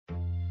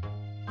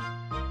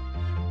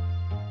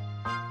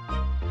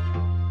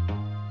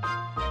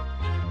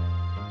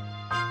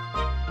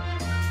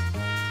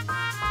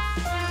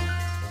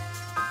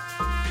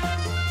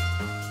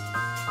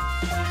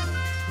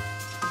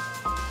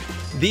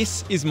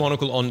This is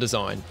Monocle on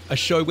Design, a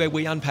show where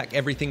we unpack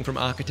everything from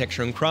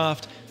architecture and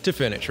craft to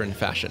furniture and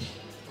fashion.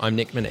 I'm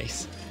Nick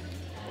Manise.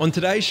 On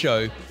today's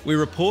show, we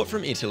report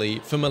from Italy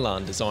for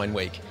Milan Design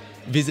Week,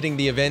 visiting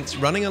the events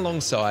running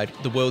alongside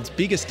the world's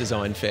biggest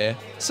design fair,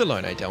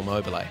 Salone del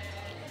Mobile.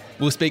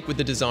 We'll speak with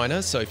the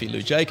designer, Sophie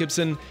Lou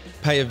Jacobson,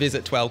 pay a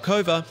visit to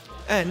Alcova,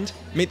 and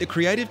meet the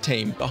creative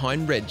team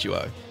behind Red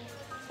Duo.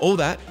 All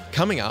that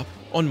coming up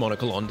on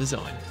Monocle on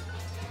Design.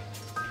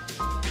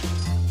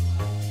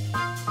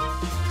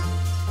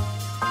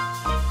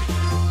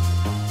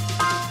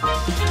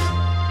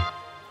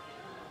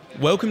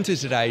 Welcome to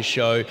today's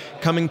show,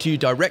 coming to you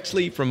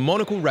directly from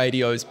Monocle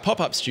Radio's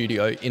pop-up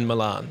studio in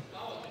Milan.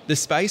 The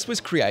space was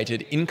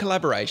created in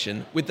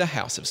collaboration with the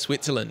House of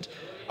Switzerland,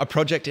 a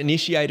project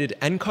initiated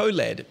and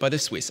co-led by the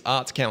Swiss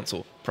Arts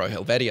Council, Pro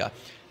Helvetia,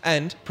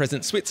 and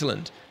Present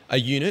Switzerland, a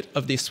unit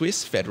of the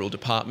Swiss Federal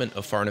Department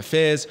of Foreign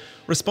Affairs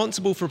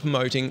responsible for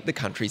promoting the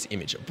country's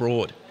image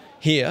abroad.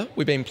 Here,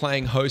 we've been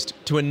playing host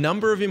to a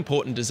number of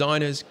important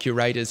designers,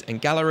 curators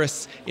and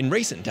gallerists in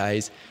recent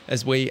days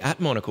as we at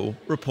Monocle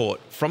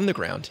report from the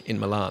ground in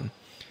Milan.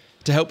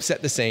 To help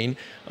set the scene,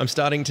 I'm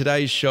starting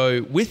today's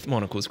show with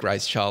Monocle's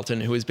Grace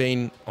Charlton, who has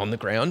been on the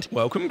ground.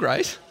 Welcome,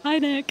 Grace. Hi,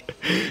 Nick.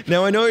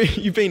 Now, I know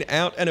you've been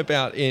out and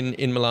about in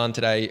Milan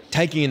today,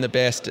 taking in the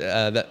best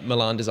that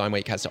Milan Design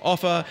Week has to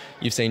offer.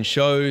 You've seen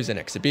shows and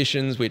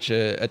exhibitions which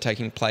are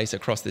taking place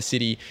across the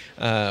city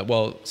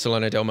while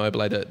Salone del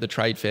Mobile, the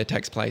trade fair,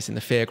 takes place in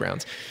the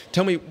fairgrounds.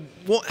 Tell me,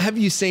 what have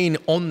you seen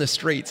on the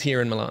streets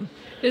here in Milan?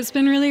 It's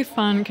been really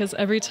fun because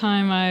every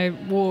time I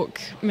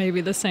walk maybe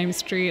the same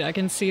street, I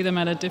can see them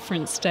at a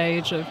different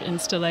stage of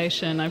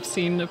installation. I've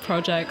seen the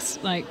projects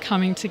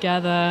coming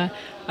together.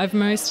 I've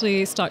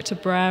mostly stuck to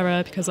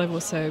Brera because I've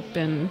also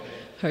been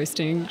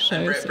hosting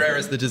shows. Brera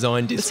is the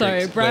design district.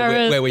 Sorry,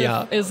 Brera where we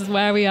are. Is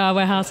where we are,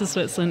 where House of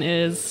Switzerland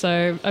is.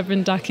 So I've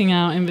been ducking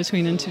out in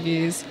between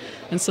interviews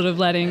and sort of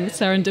letting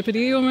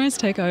serendipity almost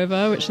take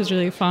over, which is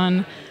really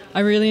fun. I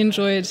really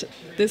enjoyed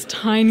this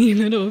tiny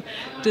little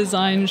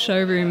design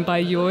showroom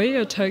by Yoi,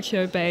 a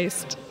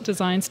Tokyo-based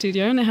design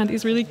studio, and they had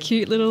these really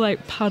cute little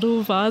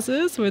puddle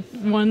vases with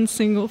one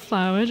single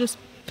flower just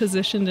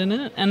positioned in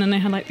it, and then they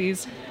had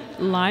these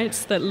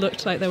lights that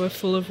looked like they were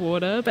full of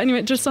water. But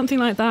anyway, just something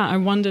like that. I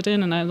wandered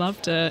in and I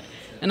loved it,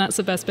 and that's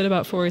the best bit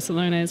about Fori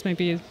Salone is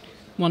maybe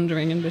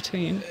wandering in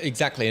between.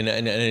 Exactly, and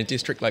a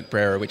district like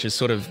Brera, which is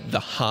sort of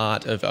the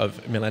heart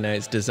of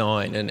Milanese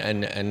design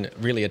and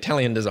really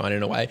Italian design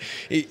in a way,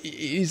 it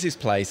is this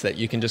place that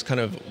you can just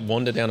kind of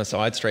wander down a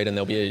side street and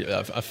there'll be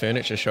a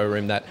furniture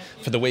showroom that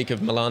for the week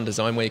of Milan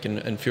Design Week and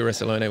Fura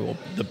Salone, or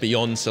the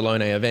Beyond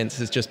Salone events,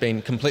 has just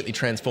been completely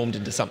transformed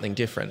into something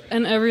different.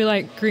 And every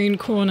green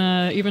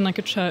corner, even a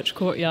church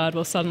courtyard,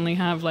 will suddenly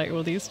have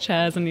all these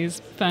chairs and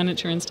these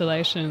furniture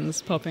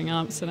installations popping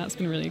up, so that's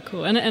been really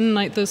cool. And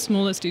the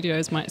smaller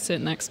studios might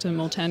sit next to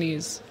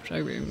Molteni's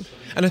showroom.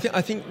 And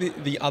I think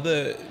the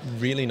other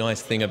really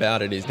nice thing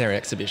about it is their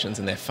exhibitions,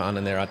 and they're fun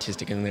and they're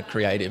artistic and they're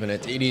creative, and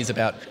it is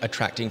about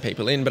attracting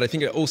people in. But I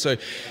think it also,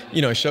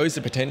 shows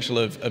the potential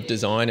of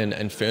design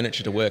and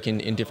furniture to work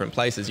in different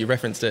places. You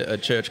referenced a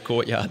church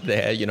courtyard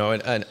there,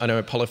 and I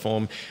know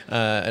Poliform,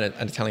 an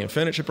Italian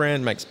furniture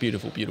brand, makes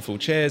beautiful, beautiful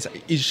chairs,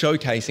 is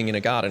showcasing in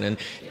a garden. And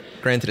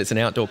granted, it's an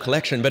outdoor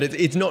collection, but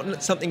it's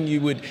not something you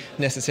would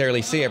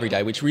necessarily see every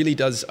day, which really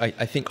does,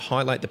 I think,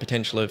 highlight the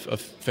potential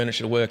of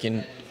furniture to work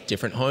in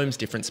different homes,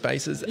 different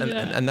spaces,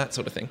 and that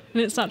sort of thing.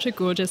 And it's such a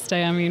gorgeous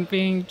day. I mean,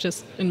 being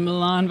just in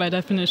Milan, by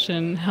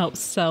definition, helps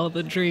sell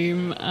the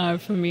dream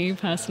for me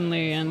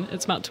personally, and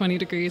it's about 20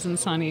 degrees and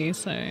sunny,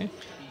 so...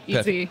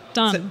 Easy.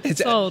 Done.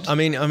 Sold. I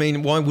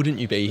mean, why wouldn't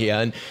you be here?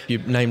 And you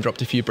name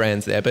dropped a few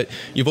brands there, but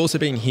you've also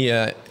been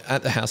here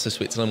at the House of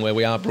Switzerland, where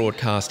we are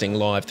broadcasting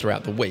live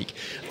throughout the week.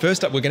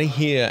 First up, we're going to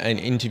hear an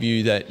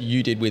interview that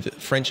you did with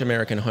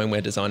French-American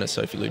homeware designer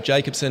Sophie Lou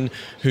Jacobson,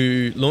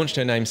 who launched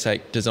her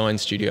namesake design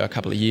studio a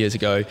couple of years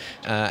ago.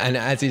 And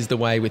as is the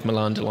way with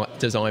Milan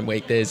Design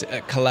Week, there's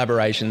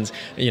collaborations,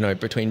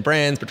 between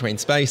brands, between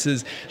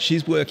spaces.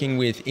 She's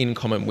working in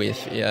common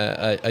with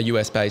a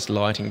US-based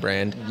lighting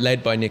brand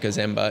led by Nick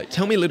Ozemba.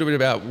 Tell me a little bit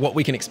about what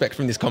we can expect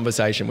from this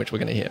conversation, which we're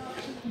going to hear.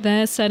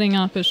 They're setting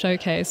up a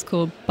showcase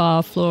called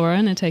Bar Flora,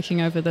 and they're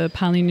taking over the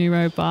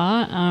Palinuro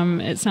bar.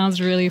 It sounds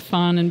really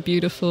fun and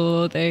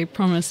beautiful. They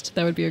promised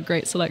there would be a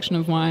great selection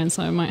of wine,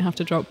 so I might have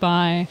to drop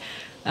by.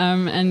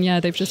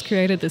 They've just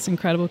created this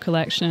incredible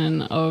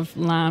collection of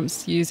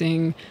lamps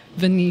using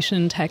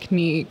Venetian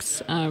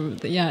techniques.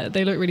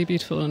 They look really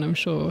beautiful, and I'm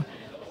sure...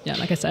 Yeah,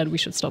 like I said, we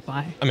should stop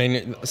by. I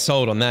mean,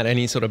 sold on that.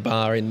 Any sort of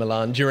bar in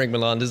Milan during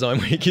Milan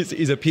Design Week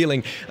is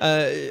appealing.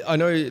 I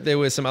know there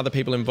were some other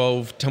people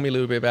involved. Tell me a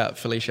little bit about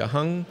Felicia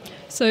Hung.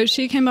 So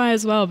she came by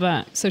as well,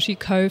 but so she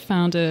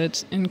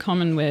co-founded in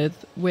common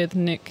with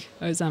Nick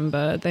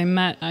Ozemba. They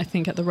met, I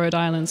think, at the Rhode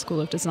Island School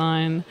of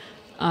Design.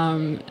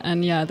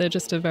 And yeah, they're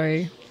just a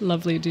very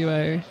lovely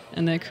duo,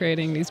 and they're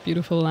creating these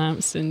beautiful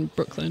lamps in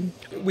Brooklyn.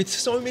 With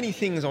so many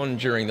things on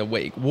during the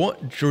week,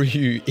 what drew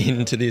you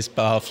into this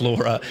Bar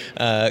Flora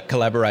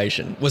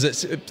collaboration? Was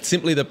it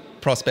simply the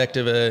prospect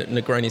of a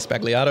Negroni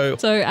Spagliato?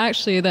 So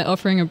actually, they're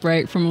offering a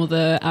break from all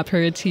the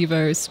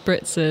aperitivo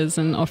spritzes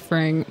and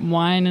offering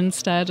wine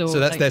instead. Or so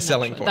that's their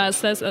selling point.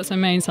 That's their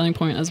main selling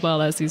point, as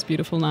well as these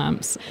beautiful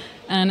lamps.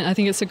 And I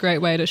think it's a great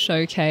way to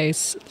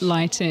showcase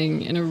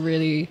lighting in a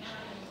really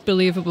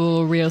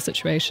believable, real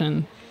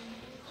situation.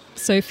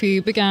 Sophie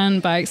began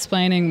by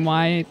explaining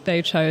why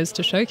they chose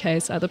to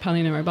showcase at the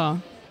Palinuro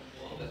Bar.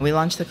 We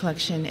launched the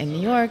collection in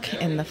New York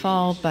in the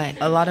fall, but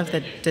a lot of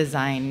the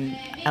design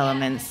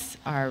elements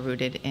are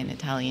rooted in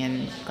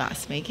Italian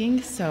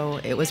glassmaking, so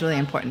it was really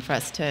important for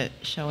us to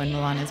show in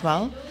Milan as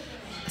well.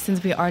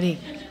 Since we already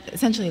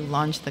essentially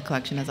launched the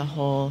collection as a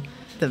whole,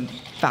 the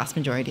vast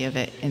majority of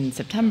it in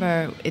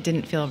September, it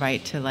didn't feel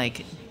right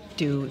to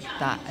do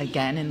that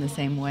again in the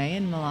same way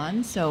in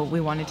Milan. So we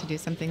wanted to do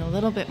something a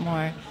little bit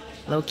more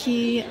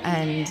low-key,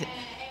 and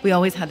we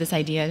always had this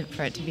idea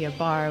for it to be a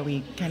bar.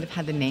 We kind of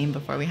had the name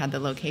before we had the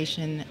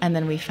location, and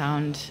then we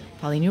found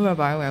Palinuro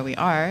Bar where we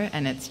are,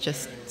 and it's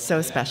just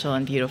so special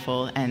and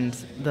beautiful, and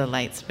the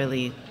lights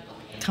really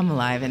come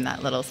alive in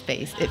that little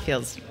space. It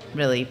feels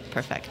really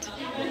perfect.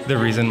 The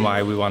reason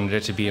why we wanted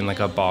it to be in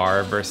a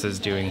bar versus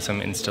doing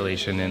some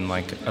installation in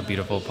a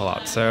beautiful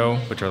palazzo,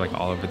 which are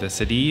all over the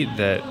city,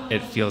 that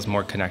it feels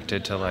more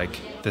connected to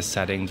the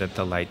setting that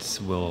the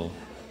lights will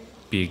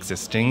be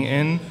existing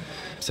in.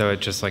 So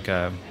it's just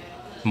a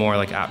more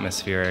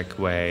atmospheric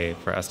way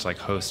for us to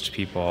host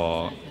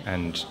people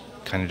and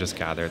kind of just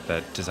gather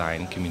the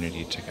design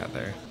community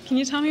together. Can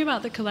you tell me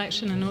about the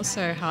collection and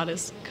also how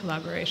this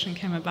collaboration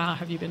came about?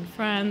 Have you been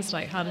friends?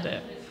 How did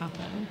it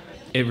happen?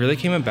 It really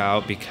came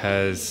about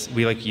because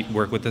we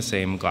work with the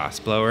same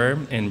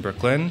glassblower in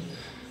Brooklyn,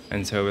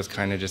 and so it was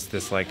kind of just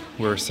this we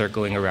were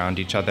circling around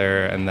each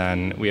other, and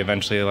then we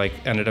eventually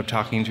ended up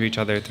talking to each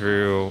other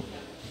through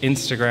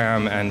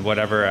Instagram and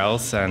whatever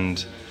else,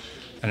 and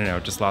I don't know,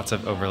 just lots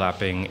of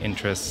overlapping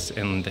interests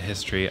in the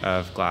history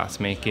of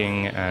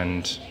glassmaking,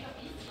 and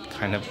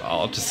kind of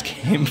all just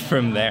came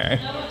from there.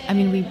 I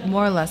mean, we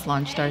more or less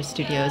launched our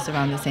studios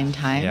around the same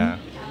time. Yeah.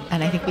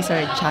 And I think we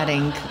started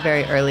chatting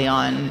very early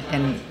on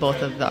in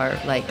both of our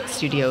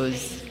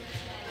studios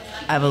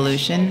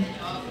evolution.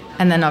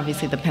 And then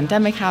obviously the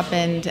pandemic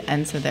happened,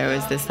 and so there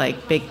was this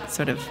big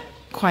sort of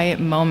quiet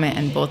moment,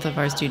 and both of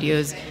our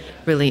studios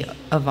really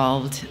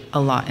evolved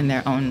a lot in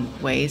their own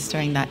ways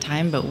during that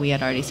time. But we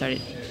had already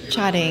started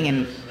chatting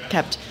and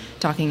kept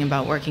talking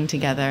about working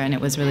together, and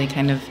it was really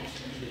kind of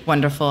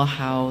wonderful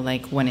how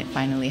when it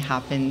finally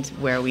happened,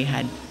 where we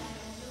had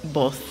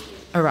both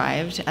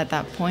arrived at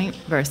that point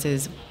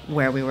versus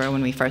where we were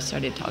when we first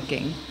started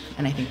talking.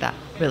 And I think that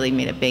really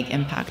made a big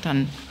impact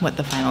on what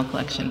the final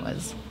collection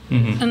was.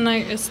 Mm-hmm. And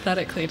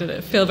aesthetically, did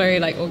it feel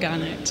very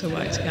organic to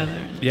work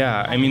together?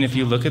 Yeah, I mean, if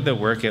you look at the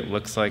work, it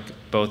looks like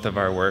both of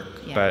our work,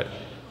 but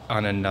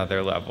on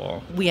another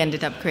level. We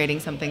ended up creating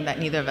something that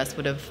neither of us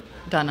would have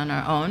done on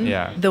our own.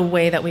 Yeah. The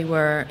way that we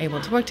were able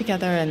to work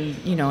together, and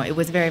it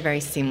was very, very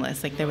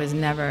seamless. There was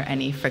never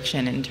any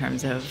friction in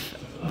terms of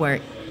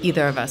where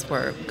either of us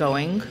were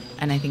going,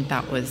 and I think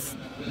that was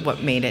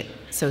what made it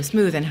so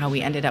smooth, and how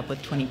we ended up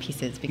with 20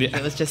 pieces, because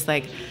it was just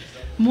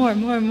more,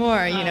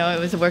 it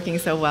was working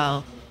so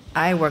well.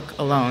 I work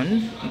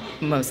alone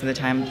most of the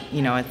time.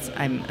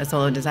 I'm a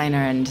solo designer,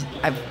 and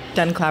I've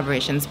done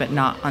collaborations, but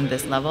not on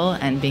this level.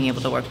 And being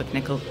able to work with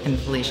Nick and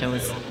Felicia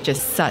was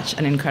just such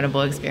an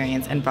incredible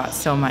experience, and brought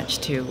so much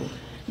to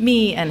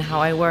me and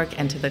how I work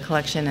and to the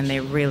collection. And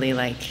they really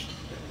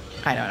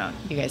I don't know,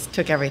 you guys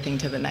took everything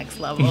to the next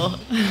level.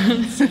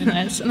 So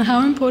nice. And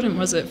how important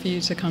was it for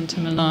you to come to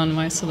Milan?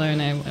 Why Salone?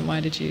 And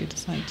why did you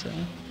decide to?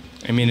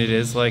 I mean, it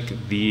is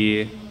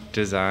the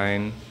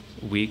design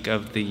week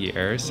of the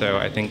year, so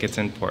I think it's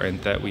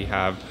important that we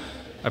have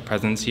a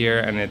presence here,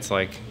 and it's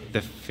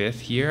the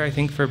 5th year, I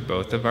think, for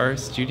both of our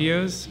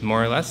studios,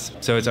 more or less.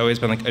 So it's always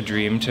been a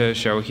dream to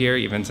show here,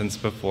 even since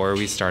before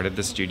we started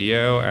the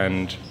studio,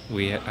 and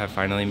we have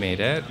finally made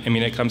it. I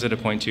mean, it comes at a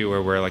point too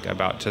where we're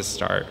about to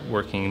start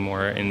working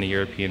more in the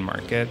European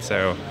market,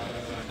 so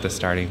the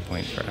starting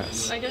point for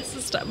us. I guess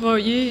you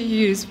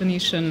use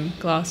Venetian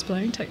glass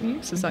blowing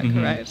techniques, is that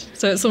correct?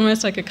 So it's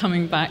almost a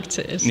coming back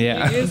to Italy.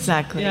 Yeah,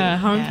 exactly. Yeah,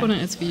 how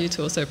important is it for you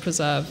to also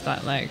preserve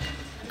that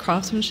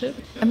craftsmanship?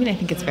 I mean, I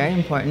think it's very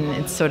important.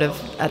 It's sort of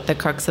at the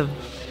crux of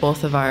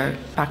both of our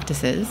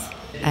practices.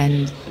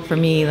 And for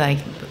me,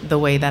 the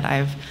way that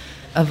I've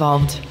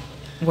evolved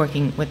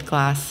working with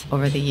glass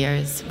over the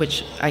years,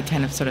 which I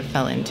kind of sort of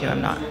fell into.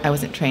 I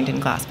wasn't trained in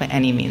glass by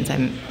any means.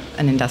 I'm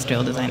an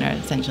industrial designer,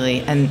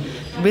 essentially. And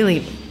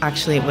really,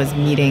 actually, it was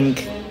meeting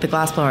the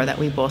glassblower that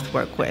we both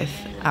work with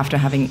after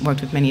having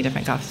worked with many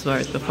different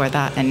glassblowers before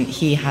that. And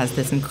he has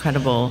this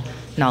incredible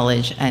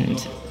knowledge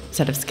and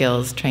set of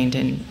skills trained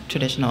in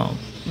traditional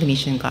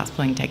Venetian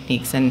glassblowing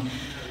techniques. And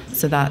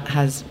so that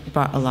has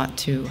brought a lot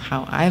to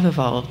how I've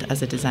evolved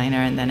as a designer.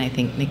 And then I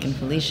think Nick and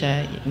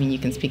Felicia, I mean, you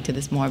can speak to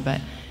this more, but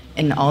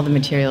in all the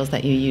materials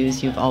that you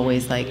use, you've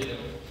always like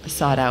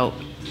sought out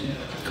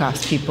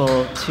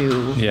craftspeople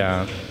to...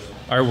 Yeah.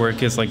 Our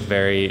work is like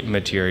very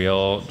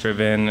material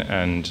driven,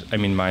 and I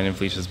mean, mine and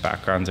Felicia's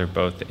backgrounds are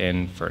both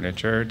in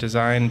furniture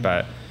design,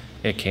 but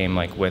it came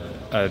like with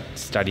a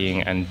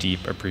studying and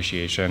deep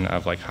appreciation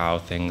of like how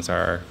things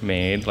are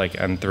made, like,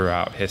 and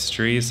throughout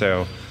history.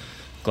 So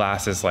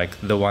glass is like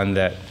the one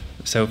that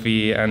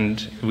Sophie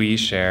and we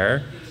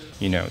share.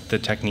 You know, the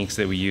techniques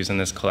that we use in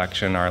this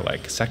collection are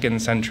like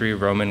 2nd century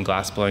Roman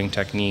glassblowing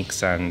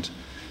techniques, and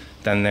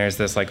then there's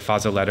this like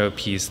fazzoletto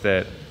piece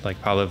that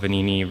like Paolo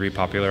Vanini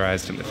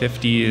repopularized in the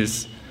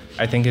 50s.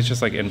 I think it's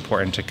just like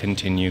important to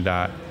continue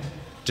that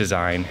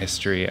design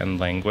history and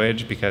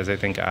language, because I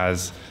think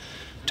as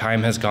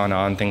time has gone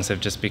on, things have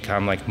just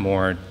become like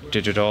more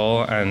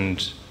digital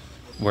and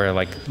we're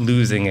like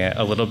losing it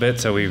a little bit.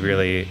 So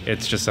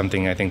it's just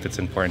something I think that's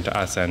important to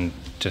us and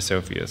to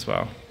Sophie as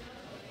well.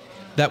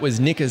 That was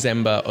Nick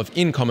Azemba of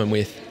In Common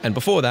With, and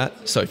before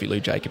that, Sophie Lou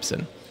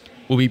Jacobson.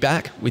 We'll be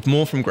back with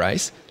more from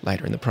Grace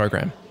later in the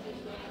program.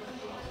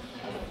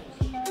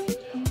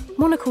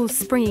 Monocle's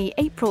springy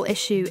April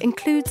issue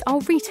includes our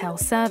retail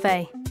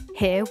survey.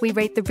 Here we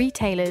rate the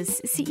retailers,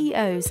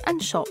 CEOs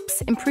and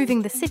shops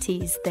improving the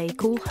cities they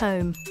call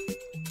home.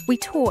 We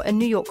tour a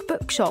New York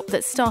bookshop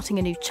that's starting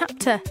a new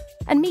chapter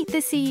and meet the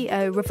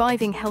CEO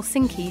reviving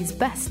Helsinki's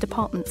best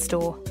department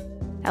store.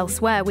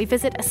 Elsewhere, we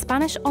visit a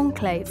Spanish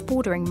enclave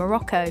bordering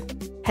Morocco,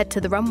 head to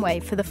the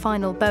runway for the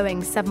final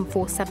Boeing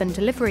 747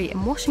 delivery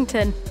in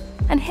Washington,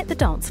 and hit the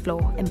dance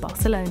floor in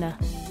Barcelona.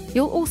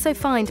 You'll also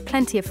find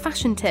plenty of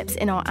fashion tips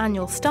in our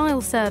annual style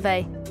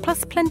survey,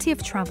 plus plenty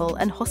of travel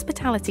and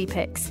hospitality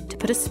picks to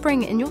put a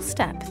spring in your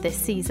step this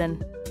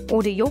season.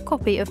 Order your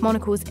copy of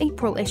Monocle's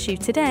April issue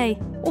today,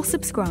 or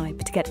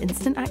subscribe to get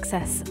instant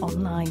access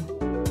online.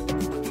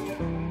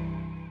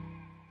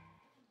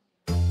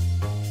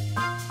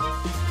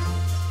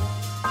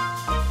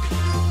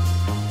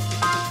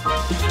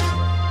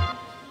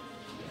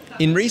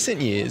 In recent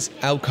years,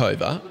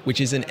 Alcova,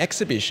 which is an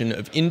exhibition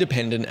of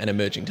independent and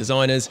emerging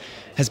designers,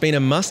 has been a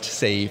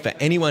must-see for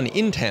anyone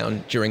in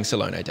town during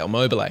Salone del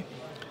Mobile.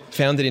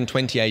 Founded in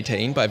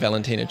 2018 by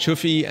Valentina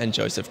Ciuffi and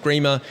Joseph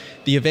Grima,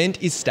 the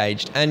event is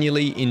staged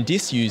annually in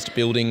disused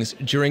buildings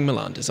during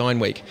Milan Design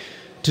Week,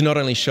 to not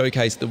only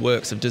showcase the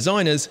works of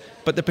designers,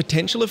 but the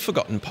potential of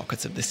forgotten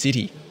pockets of the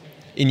city.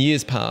 In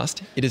years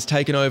past, it has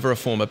taken over a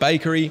former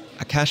bakery,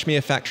 a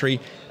cashmere factory,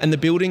 and the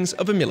buildings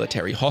of a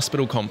military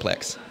hospital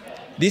complex.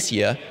 This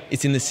year,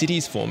 it's in the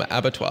city's former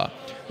abattoir,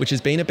 which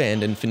has been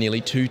abandoned for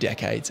nearly 2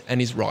 decades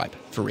and is ripe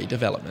for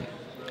redevelopment.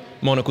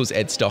 Monocle's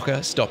Ed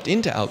Stocker stopped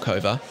into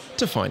Alcova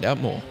to find out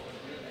more.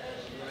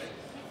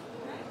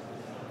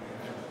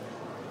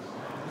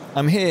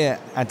 I'm here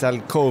at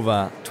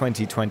Alcova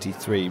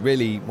 2023,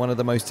 really one of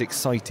the most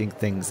exciting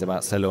things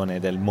about Salone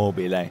del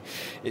Mobile.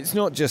 It's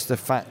not just the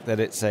fact that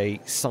it's a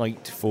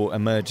site for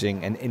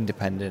emerging and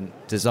independent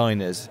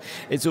designers,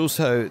 it's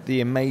also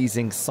the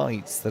amazing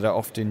sites that are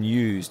often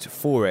used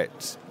for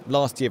it.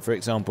 Last year, for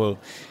example,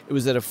 it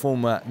was at a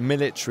former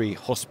military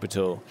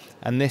hospital,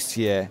 and this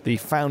year the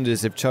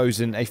founders have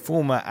chosen a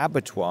former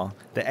abattoir,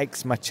 the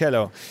ex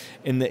macello,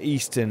 in the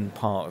eastern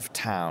part of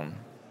town.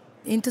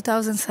 In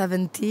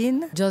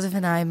 2017, Joseph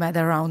and I met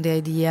around the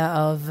idea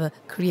of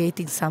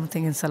creating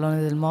something in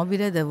Salone del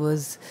Mobile that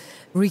was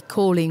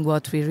recalling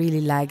what we really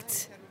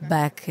liked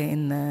back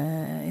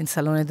in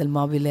Salone del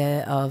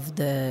Mobile of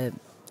the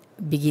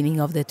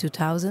beginning of the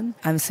 2000s.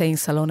 I'm saying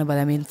Salone, but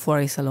I mean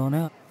Fuori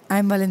Salone.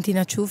 I'm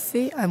Valentina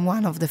Ciuffi. I'm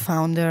one of the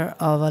founder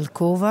of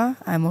Alcova.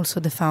 I'm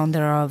also the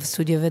founder of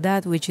Studio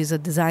Vedat, which is a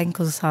design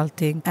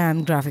consulting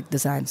and graphic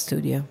design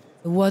studio.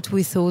 What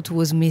we thought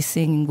was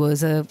missing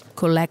was a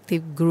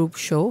collective group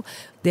show.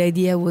 The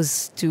idea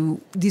was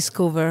to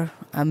discover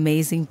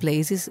amazing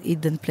places,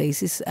 hidden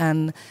places,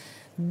 and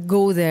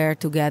go there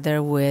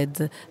together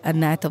with a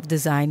net of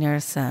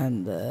designers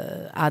and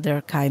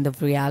other kind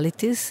of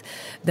realities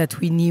that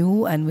we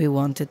knew and we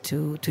wanted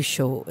to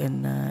show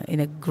in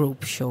a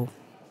group show.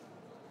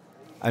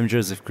 I'm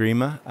Joseph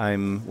Grima.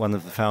 I'm one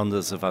of the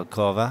founders of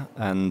Alcova,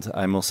 and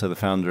I'm also the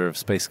founder of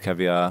Space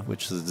Caviar,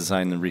 which is a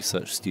design and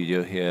research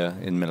studio here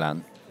in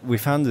Milan. We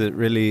founded it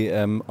really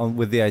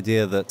with the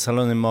idea that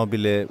Salone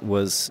Mobile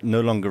was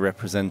no longer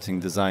representing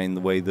design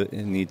the way that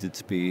it needed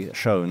to be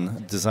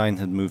shown. Design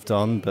had moved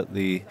on, but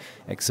the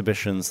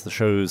exhibitions, the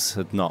shows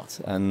had not.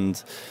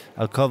 And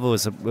Alcova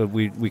was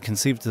we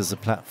conceived it as a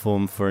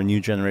platform for a new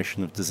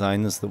generation of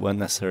designers that weren't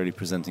necessarily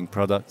presenting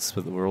products,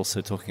 but that were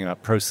also talking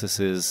about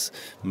processes,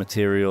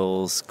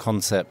 materials,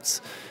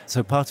 concepts.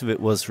 So part of it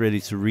was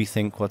really to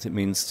rethink what it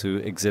means to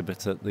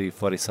exhibit at the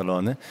Fuori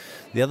Salone.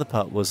 The other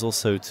part was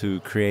also to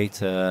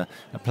create a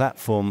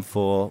platform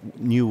for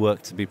new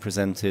work to be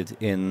presented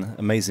in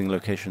amazing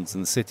locations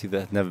in the city that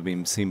had never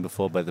been seen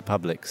before by the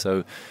public.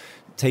 So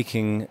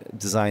taking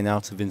design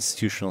out of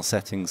institutional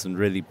settings and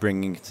really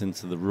bringing it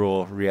into the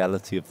raw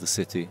reality of the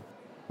city.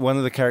 One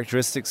of the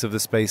characteristics of the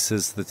space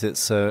is that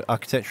it's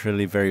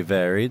architecturally very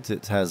varied.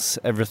 It has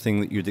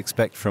everything that you'd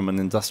expect from an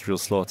industrial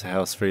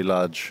slaughterhouse, very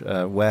large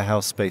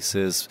warehouse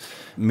spaces,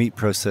 meat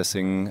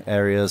processing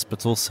areas,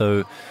 but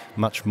also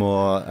much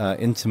more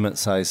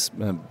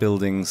intimate-sized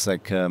buildings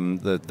like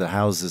the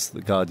houses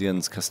that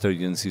guardians,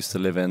 custodians used to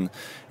live in.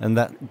 And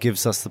that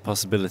gives us the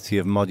possibility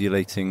of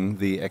modulating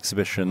the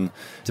exhibition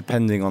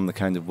depending on the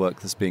kind of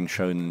work that's being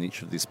shown in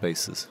each of these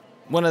spaces.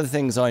 One of the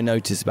things I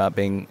notice about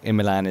being in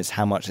Milan is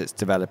how much it's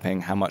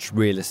developing, how much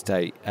real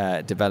estate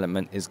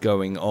development is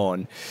going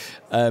on.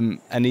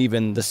 And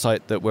even the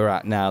site that we're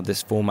at now,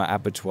 this former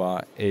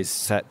abattoir, is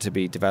set to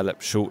be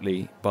developed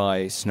shortly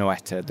by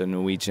Snohetta, the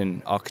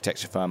Norwegian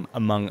architecture firm,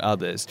 among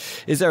others.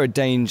 Is there a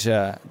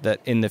danger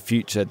that in the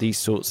future these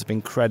sorts of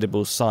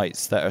incredible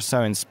sites that are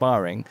so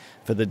inspiring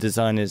for the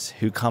designers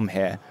who come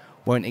here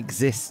won't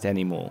exist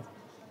anymore?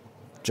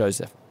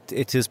 Joseph?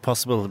 It is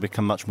possible to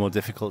become much more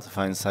difficult to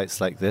find sites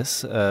like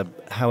this.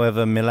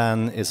 However,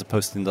 Milan is a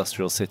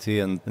post-industrial city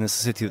and it's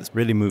a city that's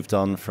really moved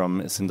on from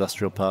its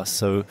industrial past.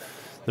 So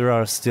there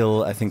are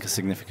still, I think, a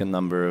significant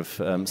number of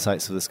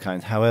sites of this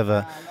kind.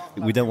 However,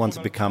 we don't want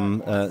to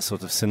become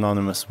sort of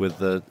synonymous with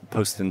the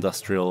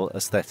post-industrial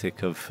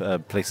aesthetic of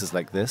places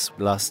like this.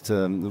 Last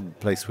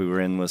place we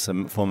were in was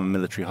a former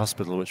military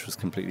hospital, which was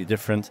completely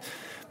different.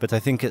 But I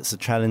think it's a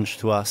challenge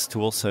to us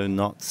to also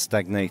not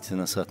stagnate in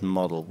a certain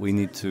model.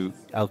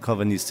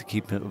 Alcova needs to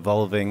keep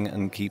evolving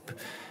and keep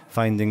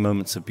finding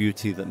moments of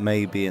beauty that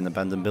may be in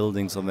abandoned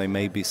buildings, or they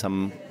may be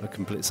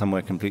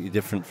somewhere completely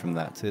different from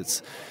that.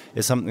 It's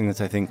something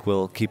that I think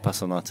will keep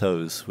us on our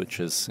toes,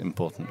 which is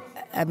important.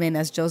 I mean,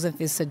 as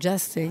Joseph is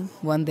suggesting,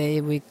 one day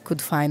we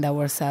could find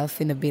ourselves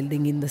in a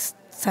building in the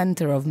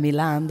center of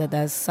Milan that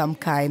has some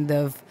kind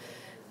of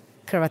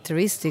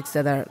characteristics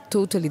that are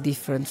totally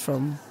different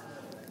from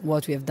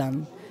what we have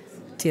done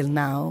till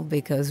now,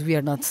 because we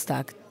are not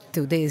stuck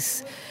to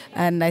this.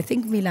 And I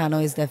think Milano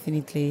is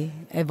definitely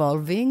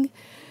evolving,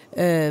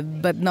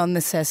 but not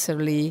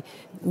necessarily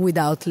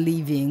without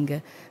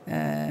leaving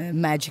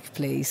magic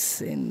place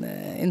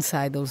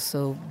inside,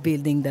 also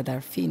buildings that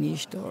are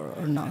finished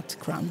or not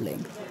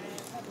crumbling.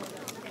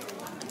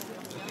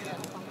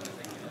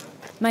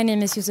 My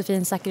name is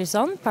Josefin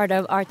Zachrisson, part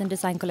of Art and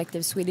Design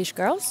Collective Swedish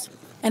Girls.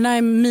 And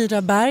I'm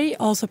Mira Berg,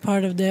 also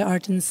part of the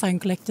Art and Design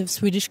Collective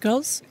Swedish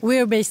Girls.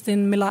 We're based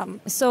in Milan.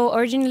 So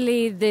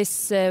originally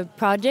this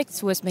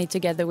project was made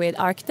together with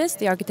Arctis,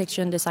 the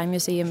Architecture and Design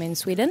Museum in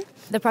Sweden.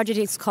 The project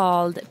is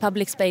called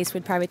Public Space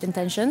with Private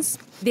Intentions.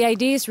 The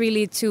idea is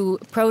really to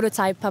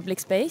prototype public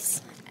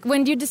space.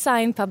 When you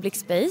design public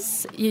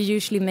space, you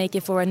usually make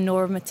it for a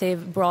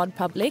normative, broad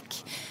public.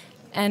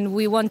 And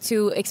we want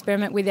to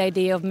experiment with the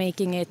idea of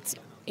making it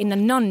in a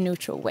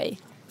non-neutral way.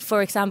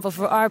 For example,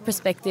 for our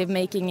perspective,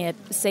 making it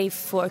safe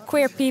for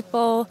queer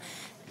people.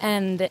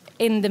 And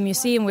in the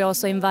museum, we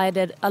also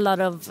invited a lot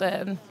of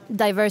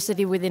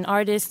diversity within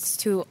artists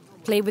to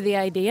play with the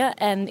idea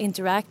and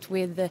interact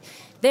with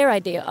their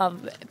idea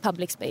of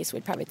public space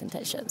with private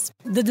intentions.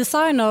 The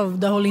design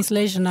of the whole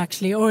installation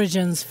actually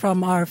origins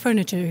from our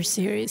furniture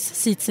series,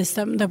 Seat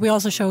System, that we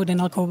also showed in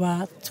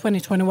Alcova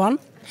 2021.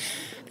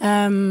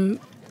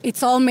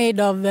 It's all made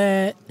of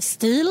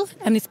steel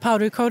and it's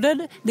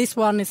powder-coated. This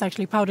one is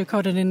actually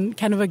powder-coated in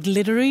kind of a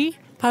glittery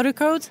powder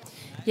coat.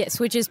 Yes,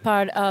 which is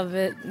part of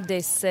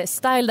this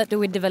style that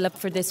we developed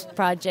for this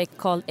project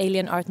called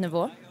Alien Art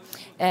Nouveau,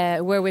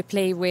 where we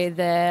play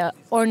with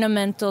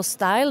ornamental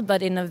style,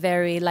 but in a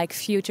very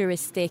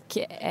futuristic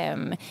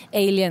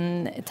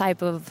alien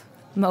type of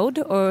mode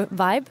or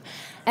vibe.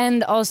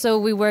 And also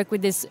we work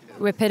with this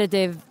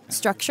repetitive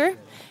structure,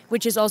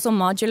 which is also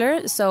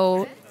modular.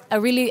 So a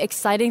really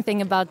exciting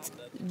thing about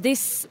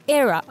this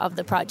era of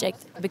the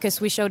project, because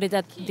we showed it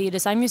at the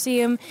Design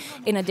Museum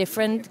in a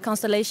different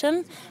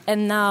constellation,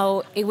 and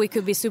now we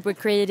could be super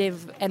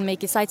creative and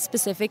make it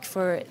site-specific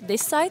for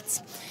this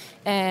site,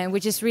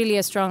 which is really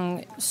a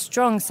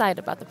strong side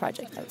about the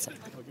project, I would say.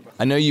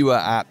 I know you were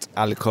at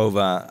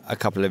Alcova a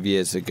couple of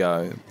years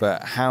ago,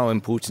 but how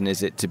important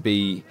is it to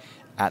be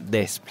at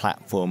this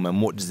platform,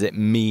 and what does it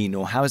mean,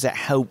 or how has it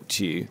helped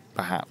you,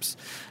 perhaps,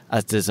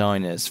 as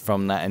designers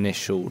from that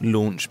initial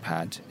launch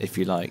pad, if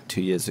you like,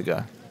 2 years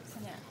ago?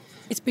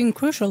 It's been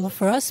crucial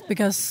for us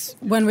because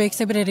when we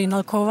exhibited in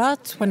Alcova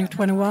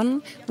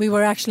 2021, we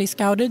were actually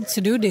scouted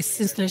to do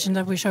this installation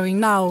that we're showing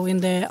now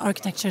in the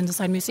Architecture and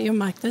Design Museum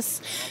like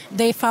this.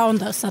 They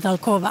found us at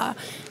Alcova.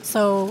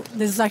 So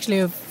this is actually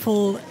a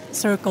full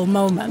circle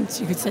moment,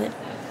 you could say.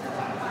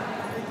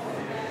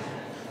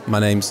 My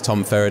name's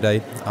Tom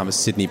Faraday. I'm a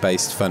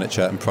Sydney-based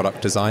furniture and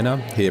product designer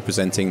here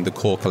presenting the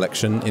Core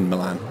Collection in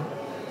Milan.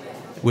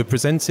 We're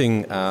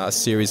presenting a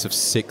series of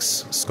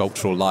 6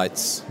 sculptural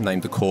lights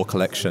named the Core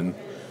Collection.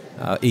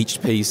 Each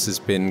piece has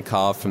been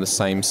carved from the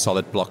same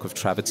solid block of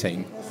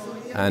travertine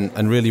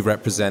and really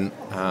represent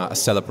a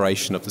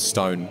celebration of the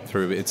stone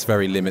through its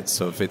very limits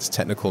of its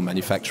technical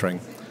manufacturing.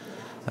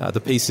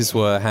 The pieces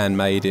were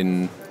handmade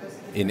in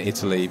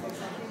Italy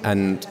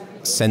and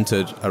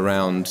centered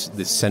around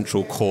this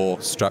central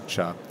core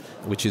structure,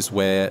 which is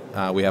where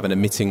we have an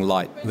emitting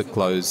light that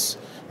glows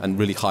and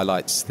really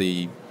highlights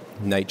the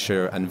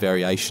nature and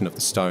variation of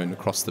the stone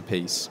across the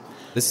piece.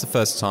 This is the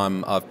first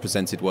time I've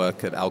presented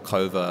work at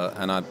Alcova,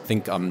 and I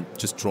think I'm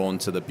just drawn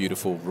to the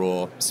beautiful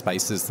raw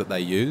spaces that they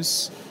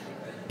use.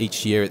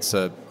 Each year it's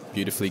a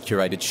beautifully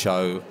curated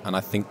show, and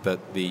I think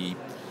that the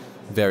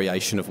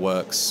variation of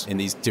works in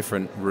these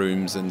different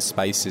rooms and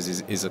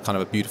spaces is a kind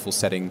of a beautiful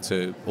setting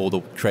to all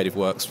the creative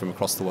works from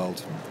across the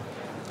world.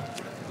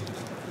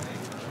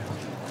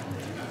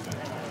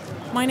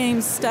 My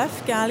name's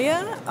Steph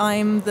Gallia.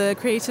 I'm the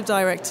creative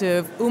director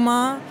of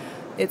Uma.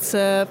 It's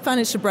a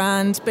furniture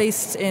brand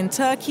based in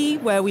Turkey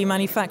where we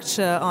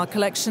manufacture our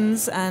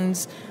collections, and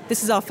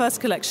this is our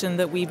first collection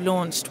that we've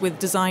launched with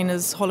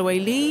designers Holloway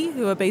Lee,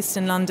 who are based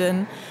in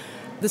London.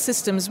 The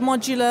system's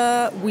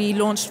modular. We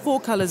launched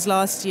 4 colours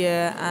last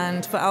year,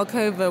 and for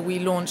Alcova we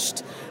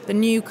launched the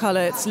new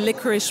colour. It's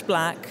licorice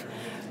black,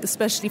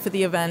 especially for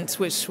the event,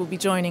 which will be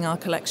joining our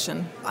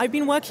collection. I've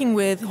been working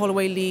with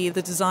Holloway Lee,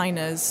 the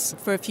designers,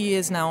 for a few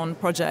years now on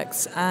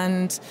projects,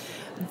 and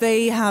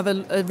they have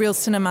a real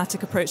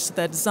cinematic approach to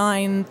their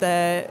design.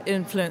 They're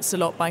influenced a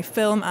lot by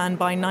film and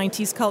by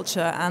 90s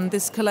culture, and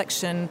this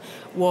collection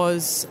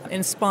was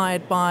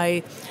inspired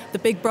by the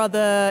Big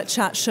Brother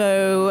chat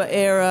show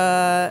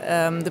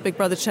era, the Big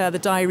Brother chair, the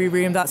diary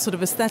room, that sort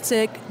of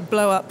aesthetic,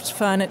 blow-up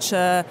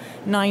furniture,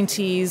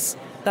 90s,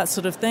 that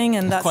sort of thing.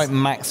 And that's quite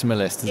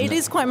maximalist, isn't it? It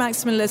is quite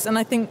maximalist, and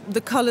I think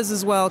the colours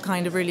as well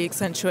kind of really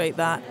accentuate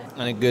that.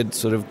 And a good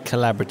sort of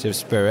collaborative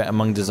spirit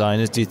among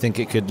designers. Do you think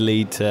it could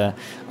lead to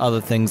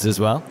other things as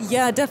well?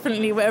 Yeah,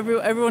 definitely.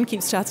 Everyone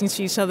keeps chatting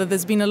to each other.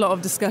 There's been a lot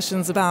of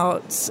discussions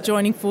about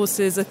joining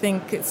forces. I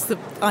think it's the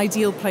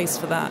ideal place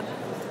for that.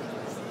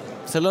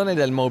 Salone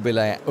del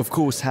Mobile, of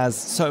course, has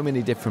so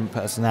many different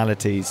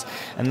personalities,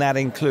 and that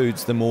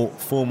includes the more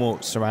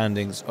formal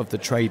surroundings of the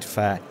trade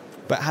fair.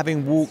 But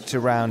having walked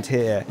around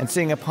here and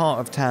seeing a part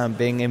of town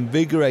being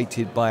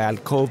invigorated by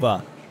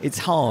Alcova, it's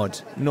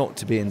hard not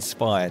to be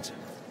inspired.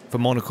 For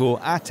Monocle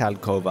at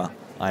Alcova,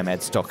 I'm Ed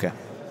Stocker.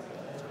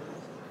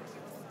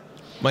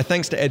 My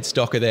thanks to Ed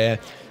Stocker there.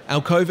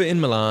 Alcova in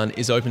Milan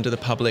is open to the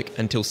public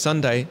until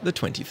Sunday, the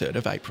 23rd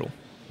of April.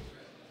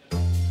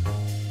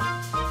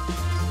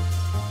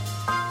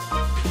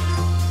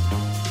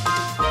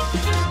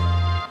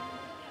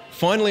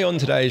 Finally on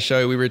today's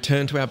show, we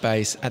return to our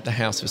base at the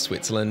House of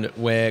Switzerland,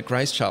 where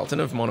Grace Charlton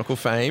of Monocle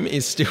fame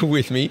is still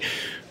with me.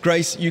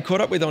 Grace, you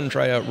caught up with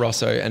Andrea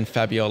Rosso and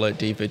Fabiola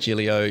Di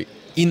Virgilio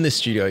in the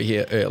studio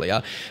here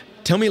earlier.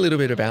 Tell me a little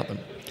bit about them.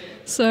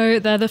 So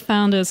they're the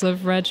founders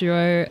of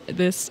Reggio,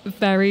 this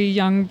very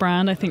young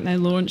brand. I think they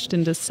launched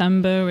in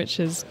December, which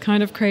is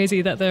kind of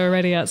crazy that they're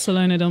already at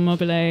Salone del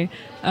Mobile.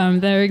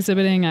 They're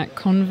exhibiting at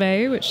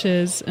Convey, which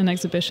is an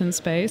exhibition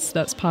space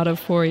that's part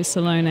of Fuori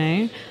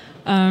Salone.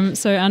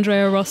 So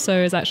Andrea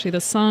Rosso is actually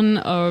the son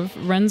of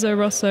Renzo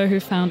Rosso, who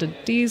founded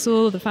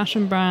Diesel, the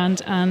fashion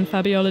brand, and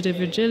Fabiola Di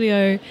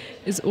Virgilio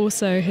is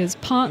also his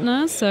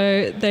partner.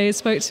 So they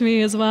spoke to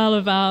me as well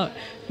about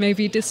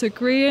maybe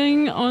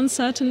disagreeing on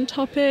certain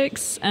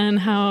topics and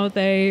how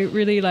they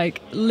really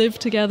live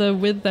together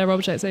with their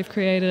objects they've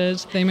created.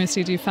 They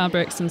mostly do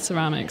fabrics and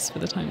ceramics for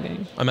the time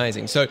being.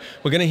 Amazing. So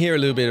we're going to hear a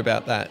little bit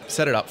about that.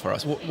 Set it up for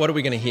us. What are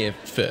we going to hear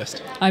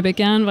first? I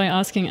began by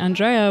asking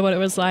Andrea what it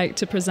was like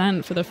to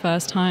present for the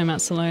first time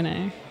at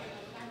Salone.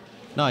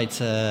 No, it's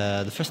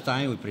the first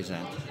time we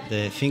present.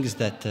 The thing is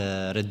that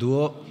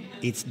Reduo,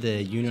 it's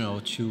the union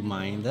of two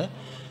minds.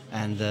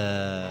 And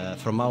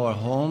from our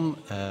home,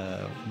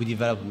 we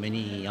developed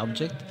many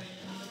objects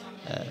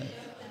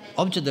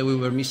that we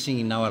were missing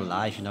in our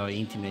life, in our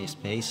intimate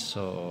space.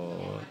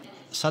 So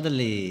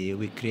suddenly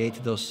we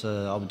created those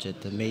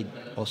objects made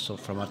also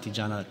from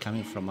artisanal,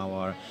 coming from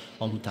our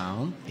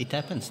hometown. It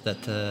happens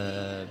that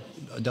the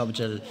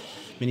object,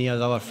 many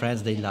of our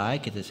friends, they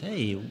like it. They say,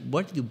 hey,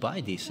 where did you buy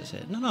this? I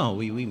said, no,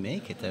 we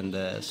make it.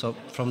 And so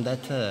from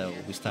that,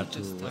 we start to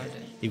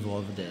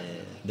evolve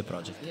the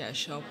project. Yeah,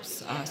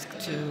 shops ask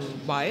to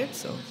buy it,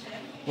 so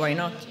why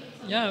not?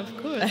 Yeah, of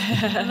course.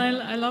 And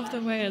I love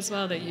the way as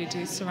well that you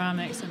do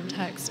ceramics and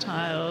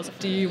textiles.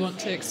 Do you want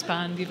to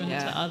expand even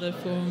to other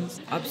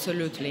forms?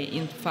 Absolutely.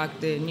 In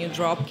fact, the new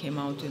drop came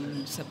out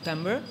in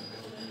September.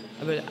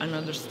 About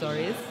another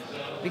stories.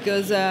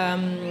 Because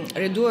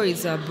Reduo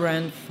is a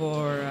brand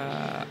for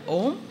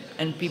home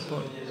and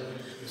people.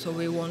 So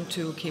we want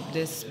to keep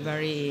this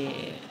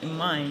very in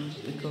mind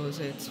because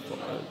it's for,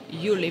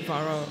 you live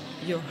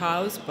your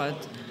house,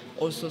 but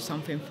also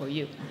something for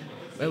you.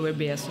 It will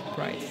be a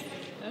surprise.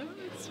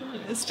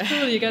 It's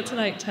true. You get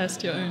to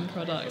test your own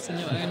products in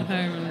your own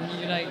home,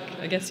 and you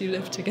I guess you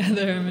live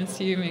together, I'm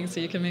assuming, so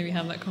you can maybe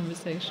have that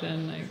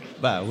conversation.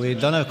 But we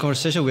don't have a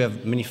conversation. We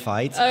have many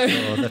fights. Oh.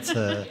 So that's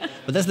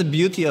but that's the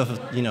beauty of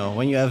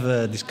when you have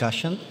a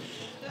discussion,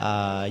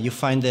 you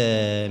find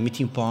a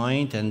meeting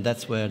point, and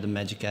that's where the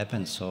magic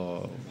happens.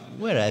 So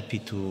we're happy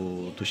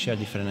to share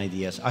different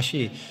ideas.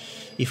 Actually,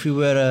 if we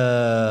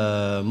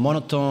were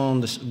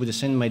monotone with the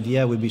same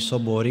idea, it would be so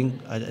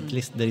boring. At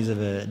least there is a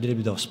little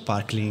bit of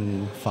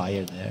sparkling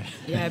fire there.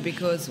 Yeah,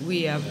 because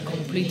we have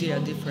completely a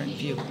different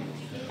view.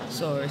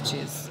 So it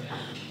is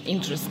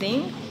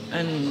interesting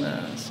and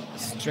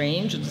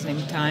strange at the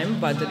same time,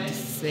 but at the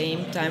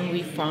same time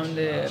we found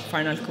a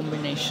final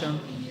combination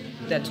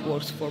that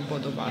works for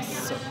both of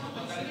us. So.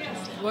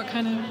 What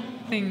kind of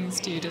things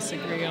do you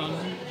disagree on?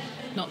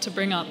 Not to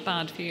bring up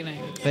bad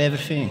feelings.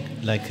 Everything,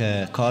 like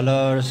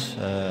colors,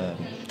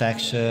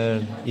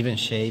 texture, even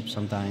shape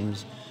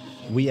sometimes.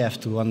 We have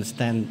to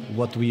understand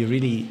what we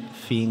really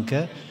think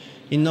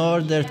in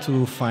order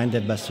to find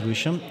the best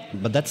solution.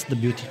 But that's the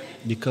beauty,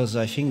 because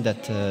I think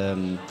that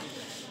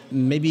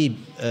maybe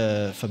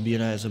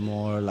Fabiola is a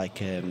more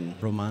like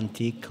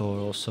romantic or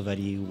also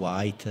very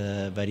white,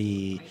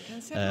 very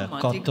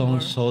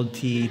cotton,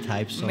 salty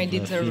types of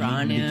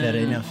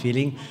Mediterranean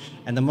feeling.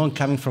 And I'm more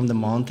coming from the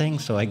mountain,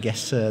 so I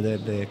guess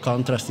the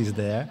contrast is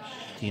there.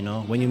 You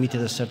know, when you meet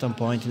at a certain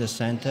point in the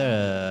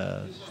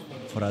center,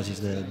 for us is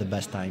the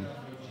best time.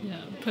 Yeah,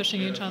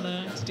 pushing each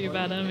other to do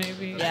better,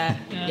 maybe.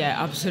 Yeah,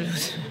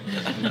 absolutely.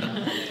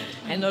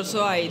 And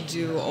also I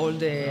do all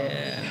the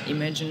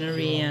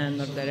imaginary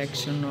and art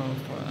direction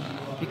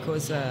of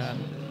because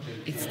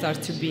it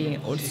starts to be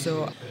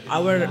also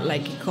our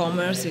like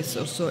e-commerce is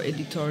also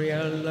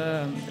editorial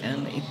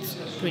and it's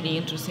pretty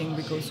interesting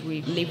because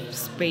we leave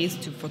space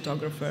to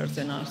photographers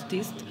and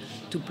artists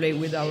to play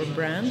with our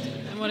brand.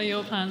 And what are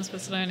your plans for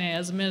Salone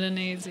as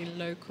Milanese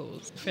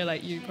locals? I feel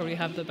like you probably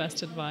have the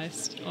best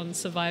advice on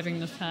surviving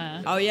the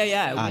fair. Oh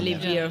yeah, we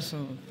live here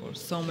for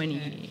so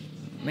many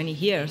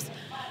years.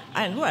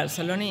 And well,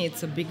 Salone,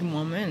 it's a big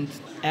moment.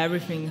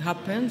 Everything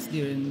happens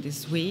during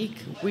this week.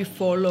 We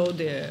follow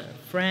the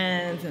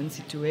friends and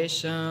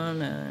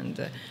situation,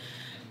 and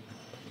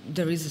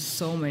there is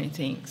so many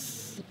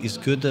things. It's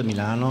good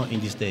Milano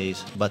in these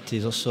days, but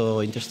it's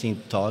also interesting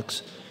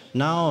talks.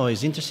 Now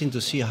it's interesting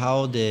to see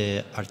how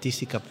the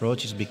artistic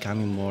approach is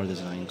becoming more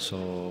design.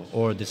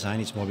 Or design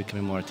is more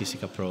becoming more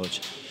artistic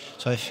approach.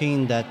 So I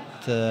think that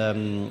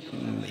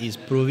is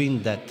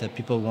proving that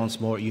people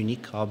want more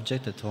unique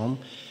object at home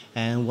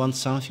and want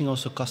something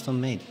also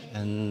custom made.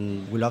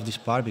 And we love this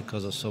part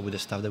because also with the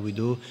stuff that we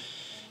do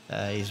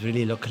is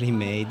really locally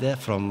made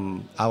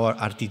from our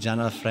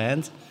artisanal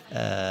friends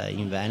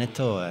in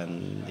Veneto,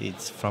 and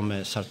it's from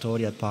a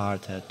sartorial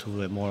part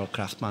to a more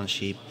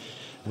craftsmanship.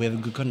 We have a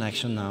good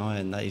connection now,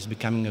 and it's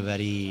becoming a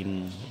very,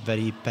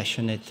 very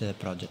passionate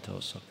project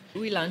also.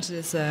 We launched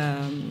this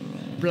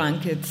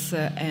blankets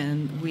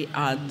and we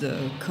add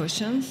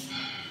cushions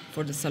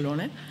for the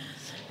Salone.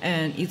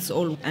 And it's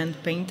all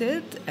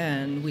hand-painted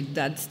and with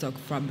dead stock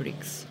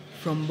fabrics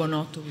from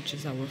Bonotto, which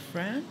is our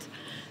friend.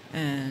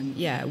 And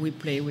yeah, we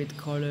play with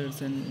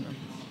colors and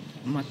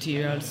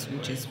materials,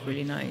 which is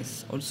really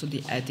nice. Also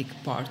the ethic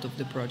part of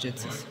the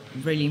project is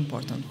really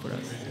important for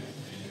us.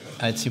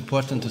 It's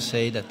important to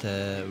say that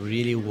we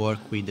really work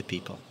with the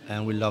people,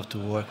 and we love to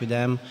work with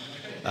them,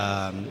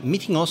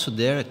 meeting also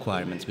their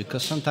requirements,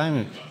 because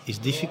sometimes it's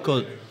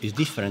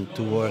different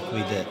to work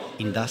with the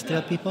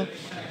industrial people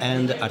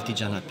and the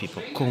artisanal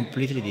people,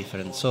 completely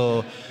different.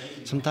 So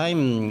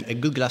sometimes a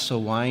good glass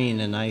of wine in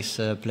a nice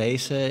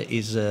place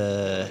is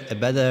a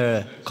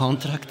better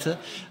contract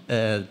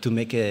to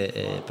make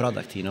a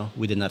product,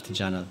 with an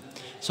artisanal.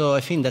 So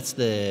I think that's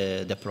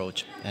the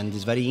approach, and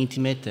it's very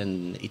intimate,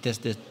 and it has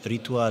the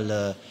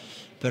ritual,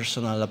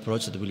 personal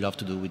approach that we love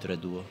to do with Red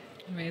Duo.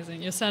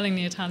 Amazing. You're selling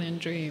the Italian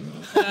dream.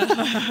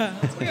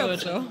 We hope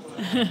so.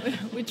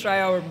 We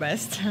try our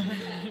best.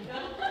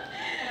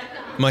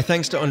 My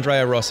thanks to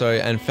Andrea Rosso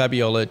and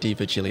Fabiola Di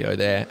Virgilio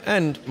there,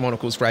 and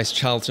Monocle's Grace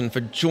Charlton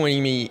for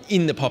joining me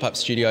in the pop-up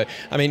studio.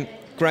 I mean,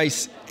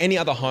 Grace, any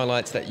other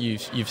highlights that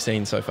you've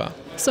seen so far?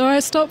 So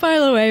I stopped by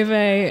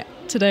Loewe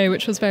today,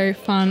 which was very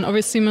fun.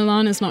 Obviously,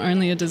 Milan is not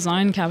only a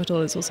design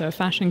capital, it's also a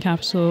fashion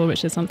capital,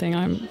 which is something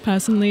I'm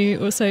personally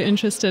also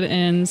interested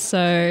in.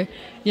 So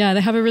yeah, they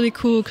have a really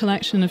cool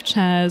collection of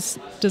chairs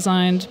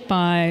designed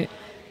by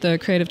the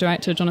creative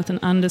director, Jonathan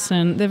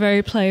Anderson. They're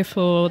very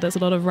playful. There's a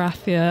lot of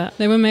raffia.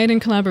 They were made in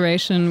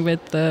collaboration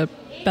with the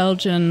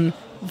Belgian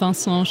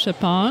Vincent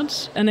Shepard,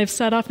 and they've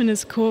set up in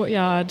his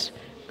courtyard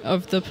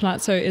of the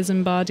Palazzo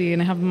Isambadi,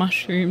 and they have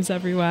mushrooms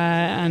everywhere,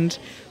 and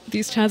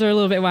these chairs are a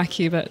little bit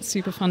wacky but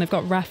super fun. They've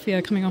got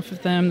raffia coming off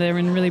of them. They're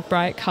in really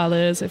bright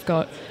colours. They've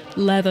got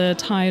leather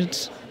tied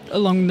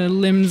along the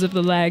limbs of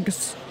the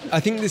legs. I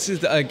think this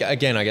is,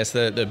 again, I guess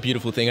the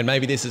beautiful thing, and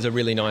maybe this is a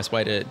really nice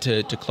way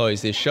to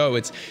close this show.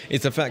 It's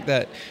the fact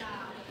that,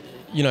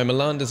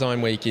 Milan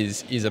Design Week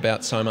is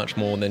about so much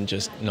more than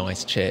just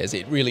nice chairs.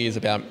 It really is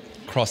about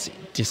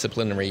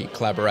cross-disciplinary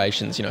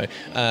collaborations,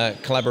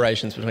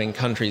 collaborations between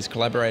countries,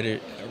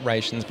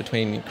 collaborations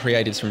between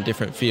creatives from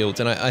different fields.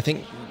 And I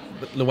think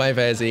Loewe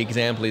as the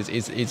example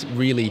is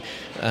really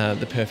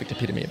the perfect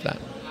epitome of that.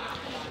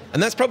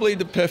 And that's probably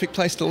the perfect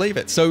place to leave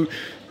it. So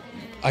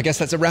I guess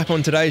that's a wrap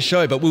on today's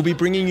show, but we'll be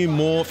bringing you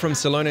more from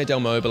Salone del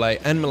Mobile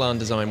and Milan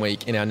Design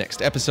Week in our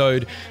next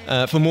episode.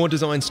 For more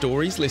design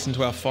stories, listen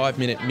to our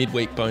 5-minute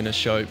midweek bonus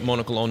show,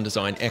 Monocle on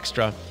Design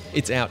Extra.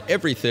 It's out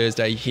every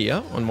Thursday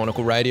here on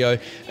Monocle Radio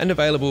and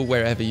available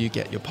wherever you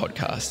get your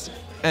podcasts.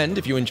 And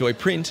if you enjoy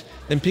print,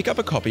 then pick up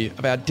a copy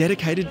of our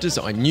dedicated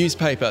design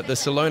newspaper, the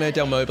Salone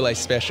del Mobile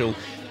Special.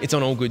 It's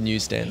on all good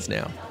newsstands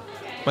now.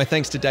 My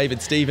thanks to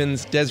David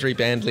Stevens, Desiree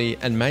Bandley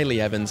and Maylee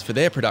Evans for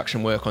their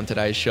production work on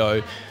today's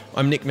show.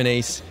 I'm Nick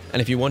Manise,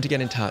 and if you want to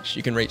get in touch,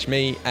 you can reach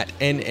me at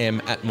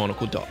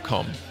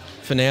nm@monocle.com.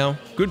 For now,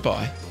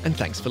 goodbye and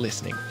thanks for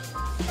listening.